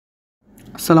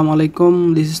আসসালামু আলাইকুম,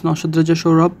 this is নশদ্রাজা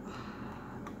Sourav.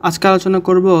 আজকে আলোচনা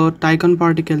করব টাইকন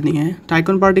পার্টিকেল নিয়ে।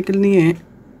 টাইকন পার্টিকেল নিয়ে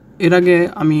এর আগে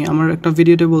আমি আমার একটা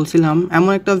ভিডিওতে বলছিলাম,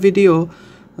 এমন একটা ভিডিও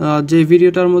যে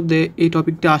ভিডিওটার মধ্যে এই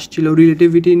টপিকটা আসছিল,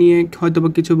 রিলেটিভিটি নিয়ে হয়তো বা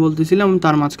কিছু বলতেছিলাম,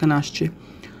 তার মাঝখানে আসছে।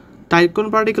 টাইকন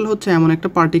পার্টিকেল হচ্ছে এমন একটা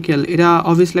পার্টিকেল, এরা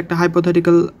অবভিয়াসলি একটা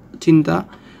হাইপোথেটিক্যাল চিন্তা,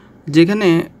 যেখানে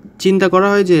চিন্তা করা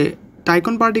হয় যে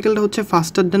টাইকন পার্টিকেলটা হচ্ছে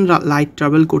ফাস্টার দেন লাইট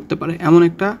ট্রাভেল করতে পারে, এমন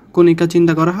একটা কণিকা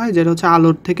চিন্তা করা হয় যেটা হচ্ছে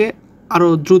আলোর থেকে আরও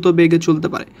দ্রুত বেগে চলতে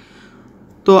পারে।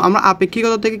 তো আমরা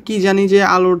আপেক্ষিকতা থেকে কি জানি যে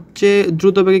আলোর চেয়ে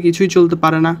দ্রুত বেগে কিছুই চলতে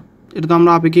পারে না, এটা তো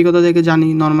আমরা আপেক্ষিকতা থেকে জানি,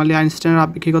 নর্মালি আইনস্টাইনের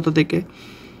আপেক্ষিকতা থেকে।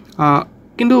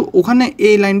 কিন্তু ওখানে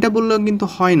এই লাইনটা বললেও কিন্তু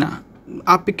হয় না।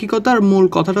 আপেক্ষিকতার মূল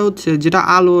কথাটা হচ্ছে যেটা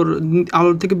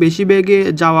আলোর থেকে বেশি বেগে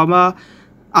যাওয়া বা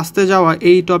আসতে যাওয়া,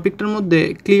 এই টপিকটার মধ্যে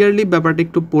ক্লিয়ারলি ব্যাপারটা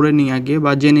একটু পড়ে নিই আগে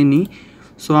বা জেনে নিই।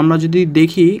 সো আমরা যদি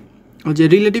দেখি যে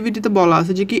রিলেটিভিটিতে বলা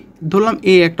আছে যে কি, ধরলাম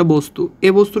এ একটা বস্তু,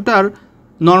 এই বস্তুটার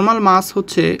নর্মাল মাস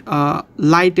হচ্ছে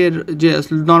লাইটের যে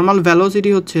নর্মাল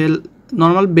ভ্যালোসিটি হচ্ছে,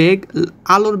 নর্মাল বেগ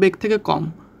আলোর বেগ থেকে কম।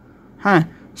 হ্যাঁ,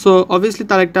 সো অবভিয়াসলি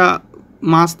তার একটা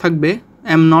মাস থাকবে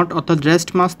এম নট, অর্থাৎ রেস্ট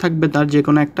মাস থাকবে তার যে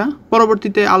কোনো একটা।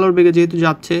 পরবর্তীতে আলোর বেগে যেহেতু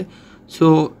যাচ্ছে, সো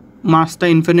মাসটা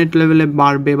ইনফিনিট লেভেলে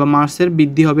বাড়বে বা মাসের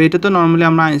বৃদ্ধি হবে, এটা তো নর্মালি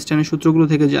আমরা আইনস্টাইনের সূত্রগুলো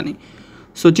থেকে জানি।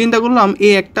 সো চিন্তা করলাম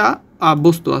এই একটা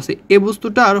বস্তু আছে, এই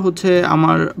বস্তুটার হচ্ছে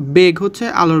আমার বেগ হচ্ছে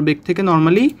আলোর বেগ থেকে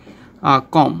নর্মালি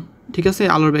কম, ঠিক আছে,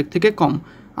 আলোর বেগ থেকে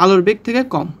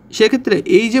কম। সেক্ষেত্রে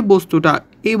এই যে বস্তুটা,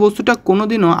 এই বস্তুটা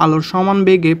কোনোদিনও আলোর সমান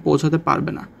বেগে পৌঁছাতে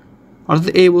পারবে না, অর্থাৎ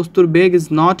এই বস্তুর বেগ ইজ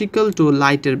নট ইকুয়াল টু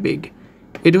লাইটের বেগ।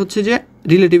 এটা হচ্ছে যে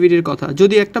রিলেটিভিটির কথা।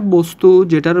 যদি একটা বস্তু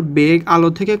যেটার বেগ আলো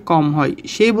থেকে কম হয়,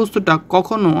 সেই বস্তুটা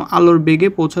কখনো আলোর বেগে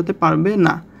পৌঁছাতে পারবে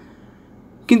না।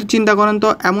 কিন্তু চিন্তা করেন তো,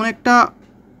 এমন একটা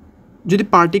যদি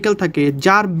পার্টিকেল থাকে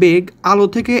যার বেগ আলো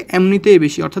থেকে এমনিতেই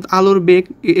বেশি, অর্থাৎ আলোর বেগ,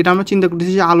 এটা আমরা চিন্তা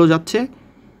করতেছি যে আলো যাচ্ছে,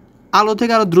 আলো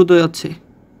থেকে আরও দ্রুত যাচ্ছে,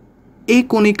 এই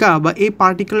কণিকা বা এই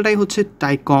পার্টিকেলটাই হচ্ছে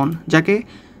টাইকন, যাকে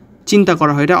চিন্তা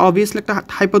করা হয়। এটা অবভিয়াসলি একটা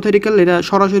হাইপোথেটিক্যাল, এটা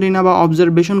সরাসরি না বা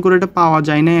অবজারভেশন করে এটা পাওয়া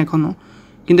যায় না এখনও,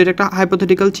 কিন্তু এটা একটা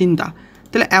হাইপোথেটিক্যাল চিন্তা।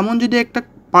 তাহলে এমন যদি একটা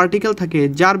পার্টিকেল থাকে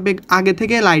যার বেগ আগে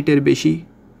থেকে লাইটের বেশি,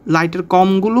 লাইটের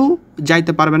কমগুলো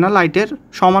যাইতে পারবে না লাইটের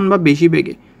সমান বা বেশি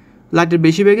বেগে, লাইটের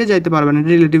বেশি বেগে যাইতে পারবে না,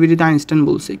 রিলেটিভিটিতে আইনস্টাইন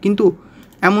বলছে। কিন্তু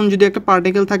এমন যদি একটা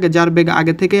পার্টিকেল থাকে যার বেগ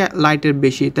আগে থেকে লাইটের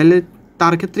বেশি, তাহলে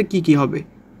তার ক্ষেত্রে কি হবে,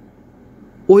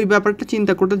 ওই ব্যাপারটা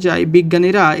চিন্তা করতে যাই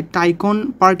বিজ্ঞানীরা টাইকন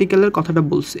পার্টিকেলের কথাটা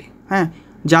বলছে। হ্যাঁ,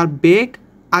 যার বেগ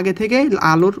আগে থেকে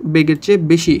আলোর বেগের চেয়ে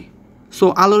বেশি। সো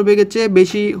আলোর বেগের চেয়ে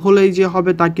বেশি হলেই যে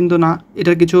হবে তা কিন্তু না,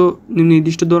 এটার কিছু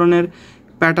নির্দিষ্ট ধরনের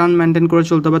প্যাটার্ন মেনটেন করে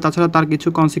চলতে হবে, তাছাড়া তার কিছু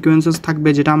কনসিকুয়েন্সেস থাকবে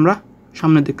যেটা আমরা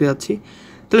সামনে দেখতে যাচ্ছি।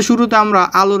 তাহলে শুরুতে আমরা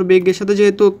আলোর বেগের সাথে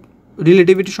যেহেতু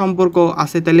রিলেটিভিটি সম্পর্ক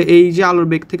আছে, তাহলে এই যে আলোর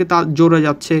বেগ থেকে তা জোরে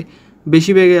যাচ্ছে,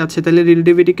 বেশি বেগে যাচ্ছে, তাহলে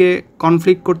রিলেটিভিটিকে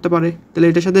কনফ্লিক্ট করতে পারে। তাহলে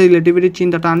এটার সাথে রিলেটিভিটির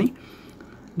চিন্তাটা আনি।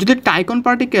 যদি টাইকন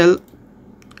পার্টিকেল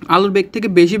আলোর বেগ থেকে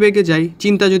বেশি বেগে যায়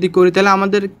চিন্তা যদি করি, তাহলে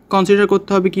আমাদের কনসিডার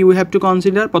করতে হবে কি, উই হ্যাভ টু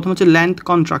কনসিডার, প্রথম হচ্ছে লেন্থ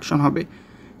কন্ট্রাকশন হবে,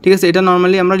 ঠিক আছে। এটা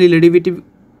নর্মালি আমরা রিলেটিভিটি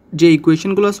যে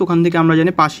ইকুয়েশনগুলো আছে ওখান থেকে আমরা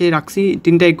জানি, পাশে রাখছি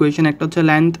তিনটা ইকুয়েশন। একটা হচ্ছে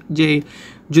লেন্থ, যে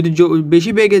যদি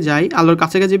বেশি বেগে যায়, আলোর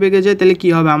কাছাকাছি বেগে যায়, তাহলে কী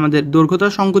হবে, আমাদের দৈর্ঘ্যটা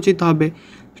সংকুচিত হবে।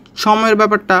 সময়ের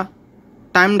ব্যাপারটা,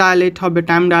 টাইম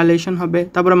ডায়ালেশন হবে।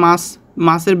 তারপরে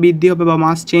মাসের বৃদ্ধি হবে বা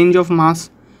মাস চেঞ্জ অফ মাস,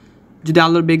 যদি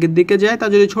আলোর বেগের দিকে যায়, তা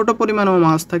যদি ছোটো পরিমাণেও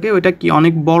মাস থাকে, ওইটা কি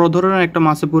অনেক বড় ধরনের একটা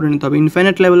মাসে পরিণত হবে,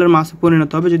 ইনফিনিট লেভেলের মাসে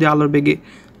পরিণত হবে যদি আলোর বেগে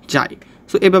যায়।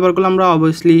 সো এই ব্যাপারগুলো আমরা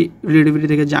অবভিয়াসলি রিলেটিভিটি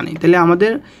থেকে জানি। তাহলে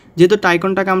আমাদের যেহেতু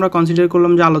টাইকনটাকে আমরা কনসিডার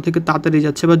করলাম যে আলো থেকে তাড়াতাড়ি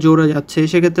যাচ্ছে বা জোরে যাচ্ছে,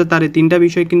 সেক্ষেত্রে তার এই তিনটা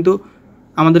বিষয় কিন্তু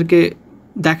আমাদেরকে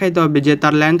দেখাইতে হবে যে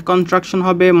তার লেন্থ কন্ট্রাকশন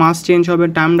হবে, মাস চেঞ্জ হবে,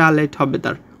 টাইম ডায়ালেট হবে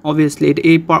তার। অবভিয়াসলি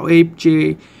এই যে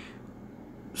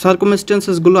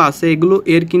সার্কামস্টেন্সেসগুলো আছে এগুলো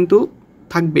এর কিন্তু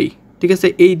থাকবেই, ঠিক আছে,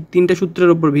 এই তিনটা সূত্রের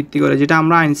উপর ভিত্তি করে, যেটা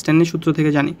আমরা আইনস্টাইনের সূত্র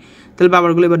থেকে জানি। তাহলে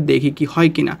ব্যাপারগুলো এবার দেখি কি হয়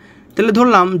কি না। তাহলে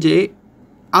ধরলাম যে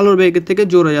আলোর বেগের থেকে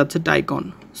জোরে যাচ্ছে টাইকন।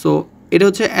 সো এটা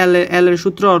হচ্ছে এর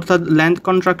সূত্র, অর্থাৎ লেন্থ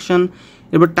কন্ট্রাকশন,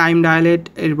 এরপর টাইম ডায়ালেট,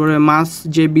 এরপরে মাস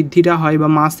যে বৃদ্ধিটা হয় বা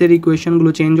মাসের ইকুয়েশনগুলো,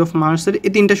 চেঞ্জ অফ মাসের,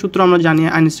 এই তিনটা সূত্র আমরা জানি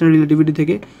আইনস্টাইন রিলেটিভিটি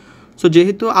থেকে। সো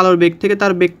যেহেতু আলোর বেগ থেকে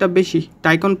তার বেগটা বেশি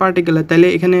টাইকন পার্টিকেলের, তাহলে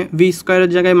এখানে ভি স্কোয়ারের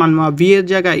জায়গায় ভি এর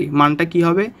জায়গায় মানটা কী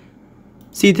হবে,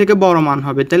 সি থেকে বড় মান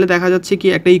হবে। তাহলে দেখা যাচ্ছে কি,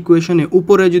 একটা ইকুয়েশনে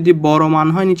উপরে যদি বড় মান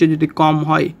হয়, নিচে যদি কম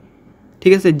হয়,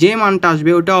 ঠিক আছে, যে মানটা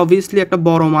আসবে ওটা অবভিয়াসলি একটা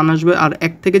বড় মান আসবে। আর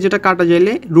এক থেকে যেটা কাটা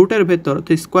যাইলে রুটের ভেতর, তো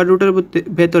স্কোয়ার রুটের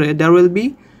ভেতরে there will be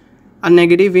a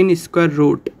negative in square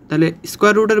root, তাহলে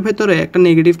স্কোয়ার রুটের ভেতরে একটা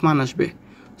নেগেটিভ মান আসবে।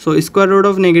 So square root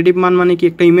of negative মান মানে কি,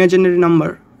 একটা ইমাজিনারি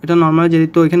নাম্বার। এটা নর্মাল,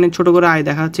 যেহেতু এখানে ছোটো করে আই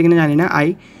দেখা যাচ্ছে কিনা জানি না, আই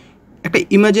একটা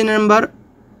ইমাজিনারি নাম্বার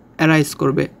অ্যারাইজ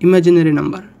করবে, ইমাজিনারি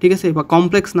নাম্বার, ঠিক আছে, বা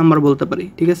কমপ্লেক্স নাম্বার বলতে পারি,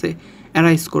 ঠিক আছে,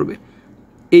 অ্যারাইজ করবে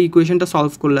এই ইকুয়েশনটা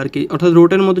সলভ করলে আর কি। অর্থাৎ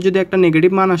রুটের মধ্যে যদি একটা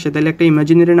নেগেটিভ মান আসে তাহলে একটা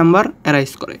ইমাজিনারি নাম্বার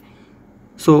অ্যারাইজ করে।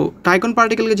 সো টাইকন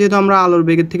পার্টিকেলকে যেহেতু আমরা আলোর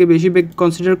বেগের থেকে বেশি বেগ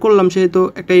কনসিডার করলাম, সেহেতু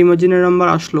একটা ইমাজিনারি নাম্বার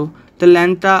আসলো, তাহলে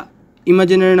ল্যান্থটা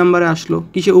ইমাজিনারি নাম্বারে আসলো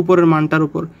কিসে, উপরের মানটার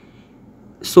উপর।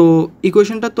 সো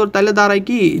ইকুয়েশনটা তোর তাহলে দাঁড়ায়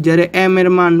কি, যে এম এর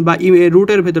মান বা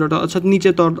রুটের ভেতরে, অর্থাৎ নিচে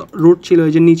তোর রুট ছিল,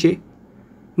 এই যে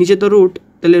নিচে তো রুট,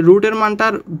 তাহলে রুটের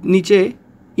মানটার নিচে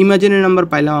ইমাজিনারি নাম্বার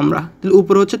পাইলাম আমরা, তাহলে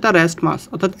উপরে হচ্ছে তার রেস্ট মাস,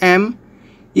 অর্থাৎ M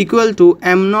equal to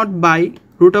am not by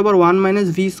root over 1 minus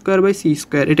V square by C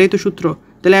square, এটাই তো সূত্র।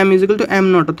 তাহলে M is equal to am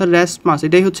not, অর্থাৎ রেস্ট মাস,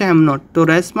 এটাই হচ্ছে এম নট। তো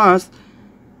রেস্ট মাস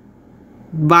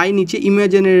বাই নিচে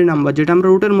ইমাজিনারি নাম্বার যেটা আমরা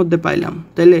রুটের মধ্যে পাইলাম,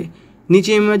 তাহলে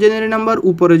নিচে ইমাজিনারি নাম্বার,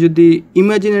 উপরে যদি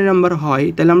ইমাজিনারি নাম্বার হয়,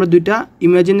 তাহলে আমরা দুইটা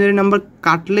ইমাজিনারি নাম্বার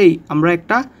কাটলেই আমরা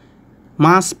একটা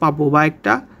মাস পাবো বা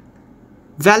একটা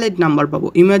ভ্যালিড নাম্বার পাবো।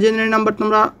 ইমাজিনারি নাম্বার তো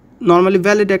আমরা নর্মালি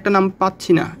ভ্যালিড একটা নাম্বার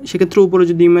পাচ্ছি না, সেক্ষেত্রে উপরে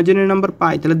যদি ইমাজিনারি নাম্বার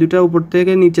পাই তাহলে দুইটা উপর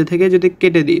থেকে নিচে থেকে যদি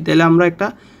কেটে দিই তাহলে আমরা একটা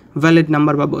ভ্যালিড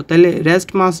নাম্বার পাবো। তাহলে রেস্ট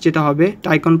মাস যেটা হবে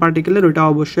টাইকন পার্টিকেলের, ওইটা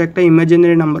অবশ্যই একটা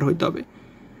ইমাজিনারি নাম্বার হইতে হবে।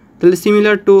 তাহলে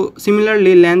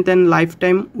similarly length and life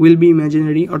time will be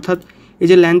imaginary, অর্থাৎ এই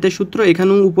যে লেন্থের সূত্র,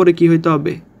 এখানেও উপরে কী হইতে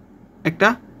হবে, একটা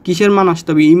কিসের মান আসতে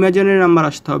হবে, ইমাজিনারি নাম্বার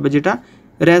আসতে হবে, যেটা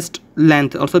রেস্ট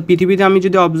লেন্থ। অর্থাৎ পৃথিবীতে আমি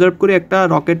যদি অবজার্ভ করি একটা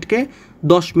রকেটকে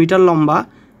 10 মিটার লম্বা,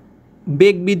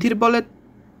 বেগ বৃদ্ধির ফলে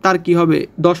তার কি হবে,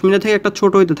 10 মিটার থেকে একটা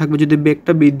ছোট হইতে থাকবে যদি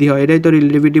বেগটা বৃদ্ধি হয়। এটাই তো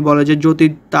রিলেটিভিটি বলে, যে যদি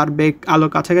তার বেগ আলো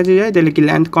কাছাকাছি যায় তাহলে কি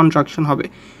লেন্থ কন্ট্রাকশন হবে,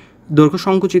 দৈর্ঘ্য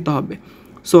সংকুচিত হবে।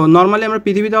 সো নর্মালি আমরা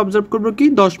পৃথিবীতে অবজার্ভ করবো কি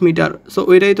 10 মিটার, সো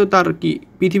ওইটাই তো তার কি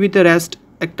পৃথিবীতে রেস্ট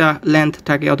একটা লেন্থ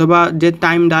থাকে, অথবা যে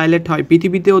টাইম ডাইলেট হয়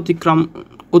পৃথিবীতে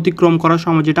অতিক্রম করার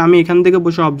সময়, যেটা আমি এখান থেকে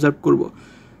বসে অবজার্ভ করব,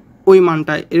 ওই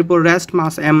মানটায়। এরপর রেস্ট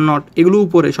মাস এম নট, এগুলো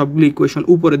উপরে সবগুলো ইকুয়েশন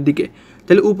উপরের দিকে,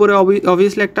 তাহলে উপরে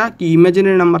অবভিয়াসলি একটা কি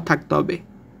ইমাজিনারি নাম্বার থাকতে হবে,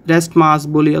 রেস্ট মাস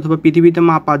বলি, অথবা পৃথিবীতে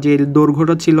মাপা যে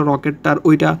দৈর্ঘ্যটা ছিল রকেটটার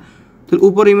ওইটা, তো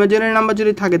উপরে ইমাজিনারি নাম্বার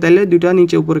যদি থাকে তাহলে দুইটা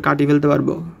নিচে উপরে কাটিয়ে ফেলতে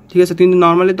পারবো, ঠিক আছে। কিন্তু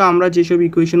নর্মালি তো আমরা যেসব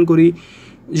ইকুয়েশন করি,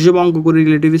 যেসব অঙ্ক করি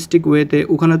রিলেটিভিস্টিক ওয়েতে,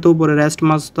 ওখানে তো উপরে রেস্ট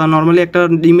মাস, তা নর্মালি একটা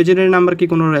ইমাজিনারি নাম্বার কি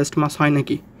কোনো রেস্ট মাস হয়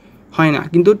নাকি, হয় না,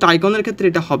 কিন্তু টাইকনের ক্ষেত্রে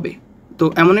এটা হবে। তো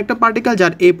এমন একটা পার্টিকেল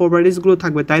যার এই প্রপার্টিসগুলো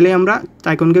থাকবে, তাইলে আমরা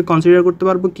টাইকনকে কনসিডার করতে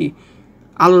পারবো কি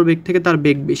আলোর বেগ থেকে তার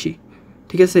বেগ বেশি,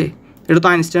 ঠিক আছে। এটা তো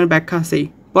আইনস্টাইনের ব্যাখ্যা আছেই।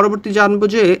 পরবর্তী জানবো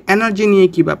যে এনার্জি নিয়ে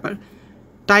কী ব্যাপার।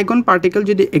 টাইকন পার্টিকেল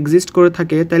যদি এক্সিস্ট করে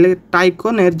থাকে তাহলে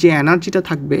টাইকনের যে এনার্জিটা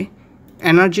থাকবে,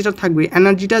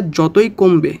 এনার্জিটা যতই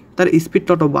কমবে তার স্পিড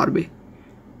তত বাড়বে।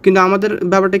 কিন্তু আমাদের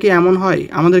ব্যাপারটা কি এমন হয়?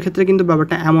 আমাদের ক্ষেত্রে কিন্তু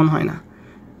ব্যাপারটা এমন হয় না।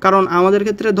 কারণ আমাদের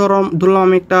ক্ষেত্রে ধরলাম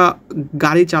আমি একটা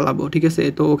গাড়ি চালাবো, ঠিক আছে,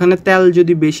 তো ওখানে তেল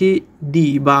যদি বেশি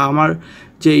দিই বা আমার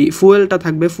যেই ফুয়েলটা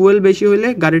থাকবে, ফুয়েল বেশি হলে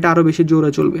গাড়িটা আরও বেশি জোরে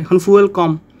চলবে। এখন ফুয়েল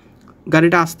কম,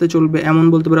 গাড়িটা আস্তে চলবে এমন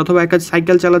বলতে পারি। অথবা একটা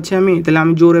সাইকেল চালাচ্ছি আমি, তাহলে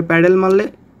আমি জোরে প্যাডেল মারলে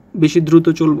বেশি দ্রুত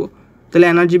চলবো, তাহলে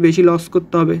এনার্জি বেশি লস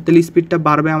করতে হবে, তাহলে স্পিডটা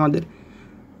বাড়বে আমাদের,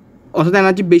 অর্থাৎ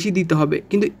এনার্জি বেশি দিতে হবে।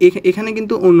 কিন্তু এখানে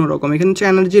কিন্তু অন্যরকম, এখানে হচ্ছে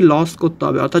এনার্জি লস করতে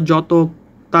হবে, অর্থাৎ যত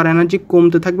তার এনার্জি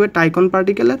কমতে থাকবে টাইকন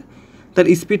পার্টিকেলের, তার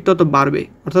স্পিড তত বাড়বে।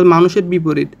 অর্থাৎ মানুষের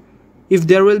বিপরীত, if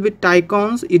there will be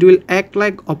টাইকনস it will act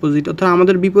like opposite, অর্থাৎ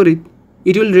আমাদের বিপরীত,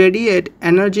 it will radiate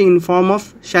energy in form of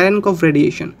শ্যারেনকভ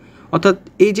radiation, অর্থাৎ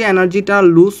এই যে এনার্জিটা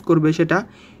লুজ করবে সেটা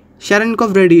শ্যারেনকভ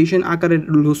রেডিয়েশন আকারে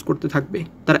লুজ করতে থাকবে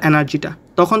তার এনার্জিটা,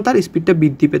 তখন তার স্পিডটা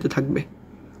বৃদ্ধি পেতে থাকবে।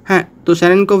 হ্যাঁ, তো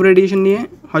শ্যারেনকভ রেডিয়েশন নিয়ে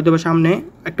হয়তো বা সামনে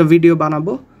একটা ভিডিও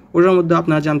বানাবো, ওটার মধ্যে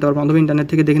আপনারা জানতে পারবেন, অথবা ইন্টারনেট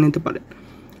থেকে দেখে নিতে পারেন।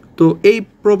 তো এই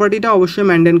প্রপার্টিটা অবশ্যই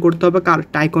মেনটেন করতে হবে কার,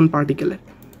 টাইকন পার্টিকেলের।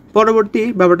 পরবর্তী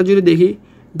ব্যাপারটা যদি দেখি,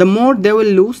 the more they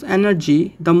will lose energy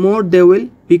the more they will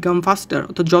become ফাস্টার,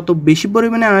 অর্থাৎ যত বেশি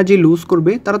পরিমাণে এনার্জি লুজ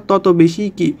করবে তারা তত বেশি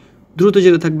কি দ্রুত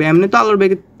যেতে থাকবে। এমনি তো আলোর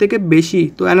বেগের থেকে বেশি,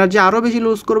 তো এনার্জি আরও বেশি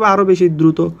লুজ করবে, আরও বেশি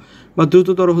দ্রুত বা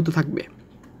দ্রুততর হতে থাকবে।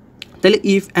 তাহলে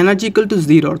ইফ এনার্জি ইকুয়াল টু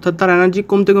 0, অর্থাৎ তার এনার্জি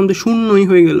কমতে কমতে শূন্যই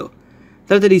হয়ে গেল,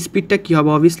 তাহলে তার স্পিডটা কী হবে,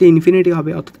 অবভিয়াসলি ইনফিনিটি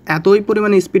হবে, অর্থাৎ এতই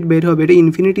পরিমাণে স্পিড বের হবে, এটা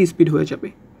ইনফিনিটি স্পিড হয়ে যাবে।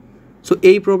 সো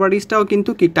এই প্রপার্টিসটাও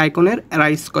কিন্তু কি টাইকনের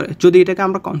রাইজ করে, যদি এটাকে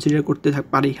আমরা কনসিডার করতে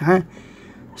পারি। হ্যাঁ,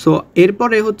 সো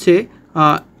এরপরে হচ্ছে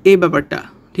এই ব্যাপারটা,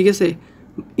 ঠিক আছে।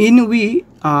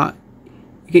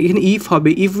 এখানে ইফ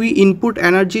হবে, if we input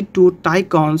energy two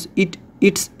টাইকনস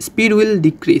it's speed will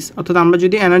decrease, অর্থাৎ আমরা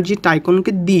যদি এনার্জি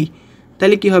টাইকনকে দিই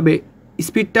তাহলে কী হবে,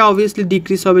 স্পিডটা অবভিয়াসলি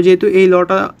ডিক্রিজ হবে, যেহেতু এই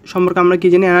লটা সম্পর্কে আমরা কি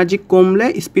জানি, এনার্জি কমলে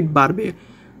স্পিড বাড়বে।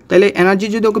 তাহলে এনার্জি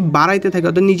যদি ওকে বাড়াইতে থাকে,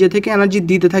 অর্থাৎ নিজে থেকে এনার্জি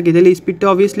দিতে থাকে, তাহলে স্পিডটা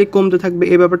অবভিয়াসলি কমতে থাকবে।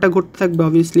 এই ব্যাপারটা ঘটতে থাকবে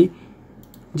অবভিয়াসলি,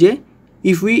 যে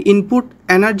if we input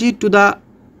energy to the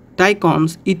টাইকনস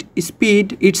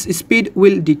it's speed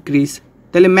will decrease,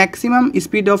 তাহলে ম্যাক্সিমাম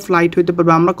স্পিড অফ লাইট হইতে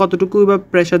পারবে, আমরা কতটুকু বা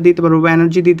প্রেশার দিতে পারবো বা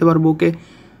এনার্জি দিতে পারবো ওকে,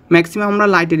 ম্যাক্সিমাম আমরা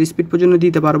লাইটের স্পিড পর্যন্ত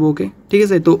দিতে পারবো ওকে, ঠিক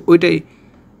আছে। তো ওইটাই,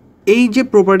 এই যে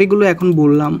প্রপার্টিগুলো এখন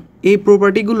বললাম, এই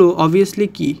প্রপার্টিগুলো অবভিয়াসলি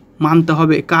কি মানতে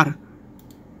হবে, কার?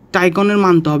 টাইকনের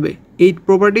মানতে হবে। এই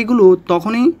প্রপার্টিগুলো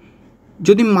তখনই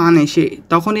যদি মানে সে,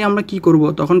 তখনই আমরা কি করব,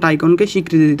 তখন টাইকনকে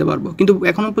স্বীকৃতি দিতে পারবো। কিন্তু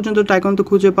এখনও পর্যন্ত টাইকন তো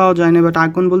খুঁজে পাওয়া যায় না, বা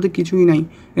টাইকন বলতে কিছুই নাই,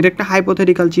 এটা একটা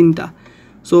হাইপোথেটিক্যাল চিন্তা।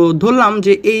 সো ধরলাম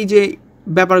যে এই যে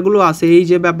ব্যাপারগুলো আছে, এই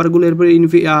যে ব্যাপারগুলো, এরপরে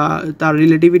তার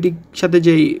রিলেটিভিটির সাথে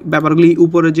যেই ব্যাপারগুলি,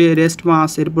 উপরে যে রেস্ট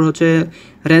মাস, এরপর হচ্ছে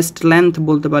রেস্ট লেন্থ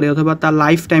বলতে পারি, অথবা তার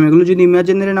লাইফ টাইম, এগুলো যদি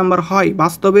ইমাজিনারি নাম্বার হয়,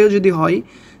 বাস্তবেও যদি হয়,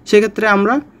 সেক্ষেত্রে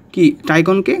আমরা কি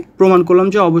টাইকনকে প্রমাণ করলাম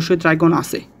যে অবশ্যই টাইকন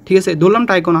আছে, ঠিক আছে। ধরলাম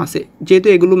টাইকন আছে, যেহেতু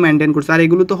এগুলো মেনটেন করছে, আর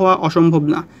এগুলো তো হওয়া অসম্ভব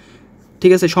না,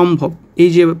 ঠিক আছে, সম্ভব। এই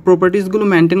যে প্রপার্টিসগুলো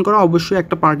মেনটেন করা অবশ্যই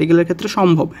একটা পার্টিকেলের ক্ষেত্রে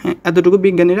সম্ভব, হ্যাঁ, এতটুকু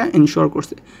বিজ্ঞানীরা এনশিওর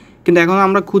করছে। কিন্তু এখন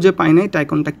আমরা খুঁজে পাই নাই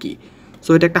টাইকনটা কী। সো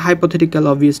এটা একটা হাইপোথেটিক্যাল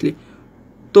অবভিয়াসলি।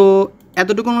 তো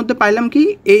এতটুকুর মধ্যে পাইলাম কি,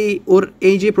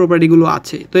 এই যে প্রপার্টিগুলো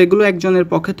আছে, তো এগুলো একজনের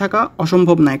পক্ষে থাকা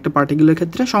অসম্ভব না, একটা পার্টিকুলার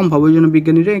ক্ষেত্রে সম্ভব, ওই জন্য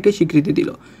বিজ্ঞানীরা একে স্বীকৃতি দিল।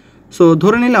 সো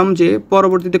ধরে নিলাম যে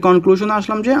পরবর্তীতে কনক্লুশনে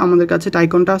আসলাম যে আমাদের কাছে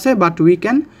টাইকনটা আছে, but we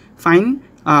can find,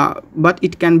 but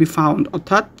it can be found,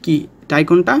 অর্থাৎ কি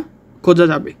টাইকনটা খোঁজা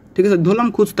যাবে, ঠিক আছে। ধরলাম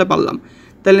খুঁজতে পারলাম,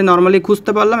 তাহলে নর্মালি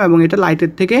খুঁজতে পারলাম এবং এটা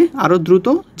লাইটের থেকে আরও দ্রুত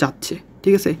যাচ্ছে,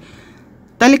 ঠিক আছে।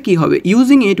 তাহলে কী হবে,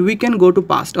 using it we can go to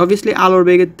past. Obviously আলোর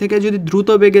বেগের থেকে যদি দ্রুত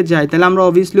বেগে যায়, তাহলে আমরা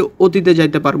অবভিয়াসলি অতীতে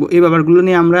যাইতে পারবো। এই ব্যাপারগুলো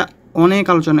নিয়ে আমরা অনেক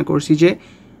আলোচনা করছি যে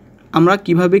আমরা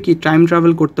কীভাবে কি টাইম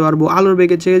ট্রাভেল করতে পারবো। আলোর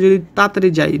বেগের থেকে যদি তাড়াতাড়ি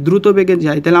যাই, দ্রুত বেগে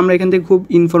যাই, তাহলে আমরা এখান থেকে খুব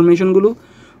ইনফরমেশনগুলো,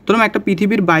 ধরলাম একটা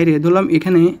পৃথিবীর বাইরে, ধরলাম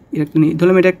এখানে একটা নেই,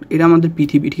 ধরলাম এটা আমাদের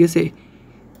পৃথিবী, ঠিক আছে।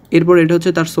 এরপর এটা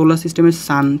হচ্ছে তার সোলার সিস্টেমের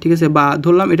সান, ঠিক আছে, বা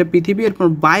ধরলাম এটা পৃথিবী, এরপর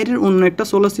বাইরের অন্য একটা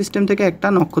সোলার সিস্টেম থেকে একটা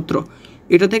নক্ষত্র,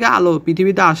 এটা থেকে আলো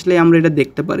পৃথিবীতে আসলে আমরা এটা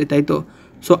দেখতে পারি, তাই তো।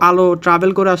 সো আলো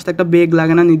ট্রাভেল করে আসতে একটা বেগ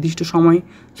লাগে না, নির্দিষ্ট সময়।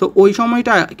 সো ওই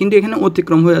সময়টা কিন্তু এখানে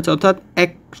অতিক্রম হয়ে যাচ্ছে, অর্থাৎ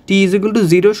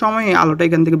t=0 সময়ে আলোটা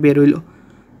এখান থেকে বের হইলো,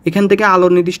 এখান থেকে আলো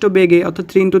নির্দিষ্ট বেগে, অর্থাৎ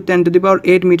 3 ×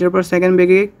 10⁸ মিটার/সেকেন্ড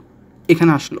বেগে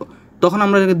এখানে আসলো, তখন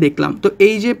আমরা এটাকে দেখলাম। তো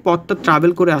এই যে পথটা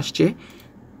ট্রাভেল করে আসছে,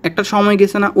 একটা সময়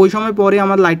গেছে না, ওই সময় পরে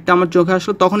আমার লাইটটা আমার চোখে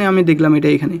আসলো, তখনই আমি দেখলাম এটা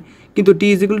এখানে। কিন্তু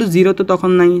t=0 তো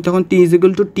তখন নাই, তখন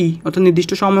t=t, অর্থাৎ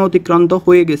নির্দিষ্ট সময় অতিক্রান্ত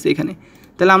হয়ে গেছে এখানে।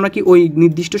 তাহলে আমরা কি ওই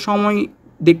নির্দিষ্ট সময়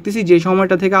দেখতেছি, যে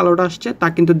সময়টা থেকে আলোটা আসছে তা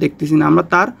কিন্তু দেখতেছি না, আমরা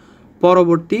তার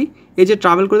পরবর্তী, এই যে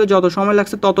ট্রাভেল করতে যত সময়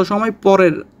লাগছে তত সময়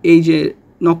পরের এই যে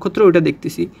নক্ষত্র, ওইটা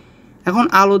দেখতেছি। এখন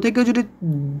আলো থেকে যদি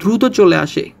দ্রুত চলে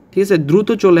আসে, ঠিক আছে, দ্রুত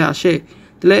চলে আসে,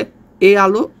 তাহলে এই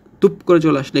আলো টুপ করে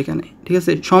চলে আসলো এখানে, ঠিক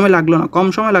আছে, সময় লাগলো না, কম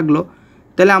সময় লাগলো।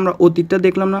 তাহলে আমরা অতীতটা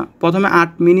দেখলাম না, প্রথমে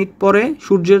 8 মিনিট পরে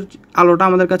সূর্যের আলোটা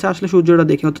আমাদের কাছে আসলে সূর্যটা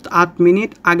দেখি, অর্থাৎ 8 মিনিট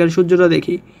আগের সূর্যটা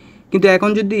দেখি। কিন্তু এখন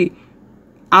যদি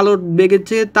আলোর বেগের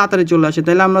চেয়ে তাড়াতাড়ি চলে আসে,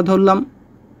 তাহলে আমরা ধরলাম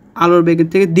আলোর বেগের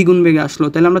থেকে দ্বিগুণ বেগে আসলো,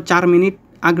 তাহলে আমরা 4 মিনিট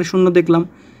আগের শূন্য দেখলাম।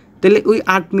 তাহলে ওই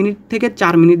 8 মিনিট থেকে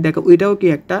 4 মিনিট দেখা, ওইটাও কি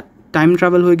একটা টাইম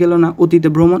ট্রাভেল হয়ে গেল না, অতীতে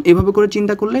ভ্রমণ। এভাবে করে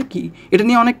চিন্তা করলে কি, এটা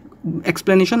নিয়ে অনেক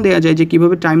এক্সপ্লেনেশন দেওয়া যায় যে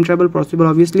কীভাবে টাইম ট্রাভেল পসিবল।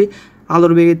 অবভিয়াসলি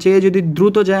আলোর বেগে চেয়ে যদি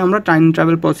দ্রুত যায় আমরা, টাইম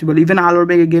ট্রাভেল পসিবল, ইভেন আলোর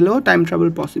বেগে গেলেও টাইম ট্রাভেল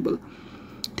পসিবল,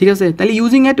 ঠিক আছে। তাহলে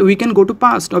using it we can go to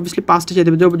past, obviously পাস্টে যেতে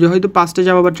হবে, যেহেতু পাস্টে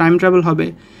যাওয়া বা টাইম ট্রাভেল হবে,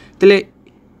 তাহলে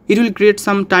it will create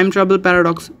some time travel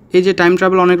paradox. এই যে টাইম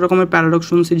ট্রাভেল অনেক রকমের প্যারাডক্স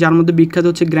শুনছি, যার মধ্যে বিখ্যাত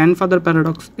হচ্ছে গ্র্যান্ডফাদার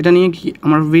প্যারাডক্স। এটা নিয়ে কি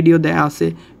আমার ভিডিও দেয়া আছে,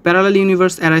 প্যারালাল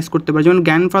ইউনিভার্স অ্যারাইজ করতে পারে। যেমন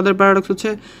গ্র্যান্ডফাদার প্যারাডক্স হচ্ছে,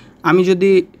 আমি যদি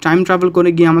টাইম ট্রাভেল করে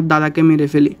গিয়ে আমার দাদাকে মেরে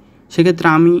ফেলি, সেক্ষেত্রে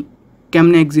আমি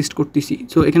কেমনে এক্সিস্ট করতেছি।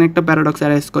 সো এখানে একটা প্যারাডক্স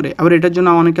অ্যারাইজ করে। আবার এটার জন্য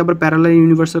অনেকে আবার প্যারালাল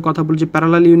ইউনিভার্সের কথা বলছে,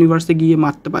 প্যারালাল ইউনিভার্সে গিয়ে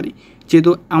মারতে পারি,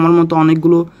 যেহেতু আমার মতো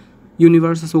অনেকগুলো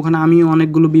ইউনিভার্স আছে, ওখানে আমিও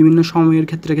অনেকগুলো বিভিন্ন সময়ের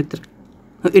ক্ষেত্রে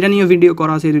এটা নিয়ে ভিডিও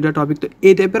করা আছে, এই দুটা টপিক। তো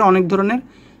এই টাইপের অনেক ধরনের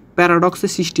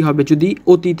প্যারাডক্সের সৃষ্টি হবে যদি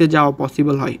অতীতে যাওয়া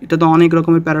পসিবল হয়। এটা তো অনেক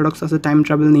রকমের প্যারাডক্স আছে টাইম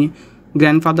ট্রাভেল নিয়ে,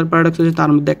 গ্র্যান্ডফাদার প্যারাডক্স আছে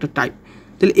তার মধ্যে একটা টাইপ।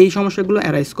 তাহলে এই সমস্যাগুলো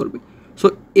অ্যারাইজ করবে। সো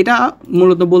এটা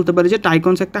মূলত বলতে পারি যে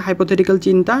টাইকনস একটা হাইপোথেটিক্যাল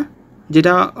চিন্তা,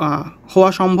 যেটা হওয়া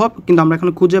সম্ভব, কিন্তু আমরা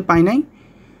এখনো খুঁজে পাই নাই।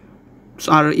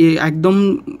 আর একদম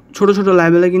ছোটো ছোটো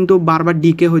লেভেলে কিন্তু বারবার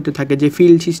ডিকে হইতে থাকে, যে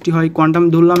ফিল্ড সৃষ্টি হয়, কোয়ান্টাম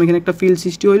ধরলাম এখানে একটা ফিল্ড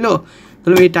সৃষ্টি হইলো,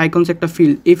 তাহলে এই টাইকনস একটা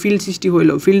ফিল্ড, এই ফিল্ড সৃষ্টি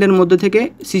হইলো, ফিল্ডের মধ্যে থেকে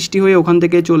সৃষ্টি হয়ে ওখান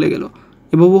থেকে চলে গেল।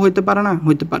 এভাবেও হইতে পারে না,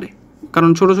 হইতে পারে, কারণ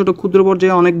ছোটো ছোটো ক্ষুদ্র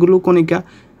পর্যায়ে অনেকগুলো কণিকা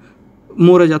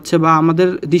মরে যাচ্ছে বা আমাদের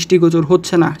দৃষ্টিগোচর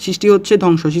হচ্ছে না, সৃষ্টি হচ্ছে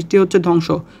ধ্বংস,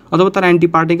 অথবা তার অ্যান্টি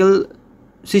পার্টিকেল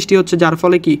সৃষ্টি হচ্ছে, যার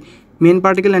ফলে কি main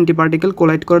particle anti particle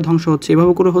collide করে ধ্বংস হচ্ছে।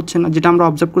 এভাবে করে হচ্ছে না, যেটা আমরা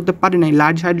অবজার্ভ করতে পারি নাই।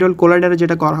 লার্জ হাইড্রোজেন কোলাইডারে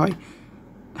যেটা করা হয়,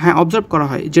 হ্যাঁ অবজার্ভ করা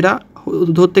হয়, যেটা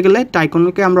ধরতে গেলে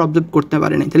টাইকনকে আমরা অবজার্ভ করতে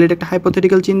পারি নাই। তাহলে এটা একটা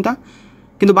হাইপোথেটিক্যাল চিন্তা।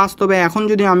 কিন্তু বাস্তবে এখন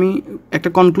যদি আমি একটা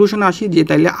কনক্লুশনে আসি যে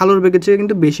তাইলে আলোর বেগের চেয়ে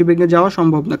কিন্তু বেশি বেগে যাওয়া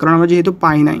সম্ভব না, কারণ আমরা যেহেতু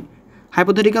পাই নাই।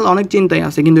 হাইপোথেটিক্যাল অনেক চিন্তাই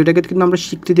আছে, কিন্তু এটাকে কিন্তু আমরা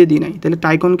স্বীকৃতি দিই নাই। তাহলে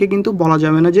টাইকনকে কিন্তু বলা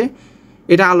যাবে না যে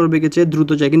এটা আলোর বেগের চেয়ে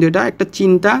দ্রুত যায়, কিন্তু এটা একটা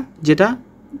চিন্তা যেটা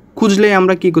খুঁজলেই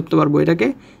আমরা কী করতে পারবো, এটাকে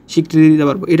স্বীকৃতি দিতে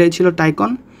পারবো। এটাই ছিল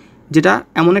টাইকন, যেটা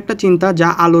এমন একটা চিন্তা যা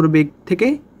আলোর বেগ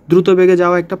থেকে দ্রুত বেগে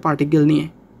যাওয়া একটা পার্টিকেল নিয়ে।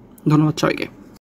 ধন্যবাদ সবাইকে।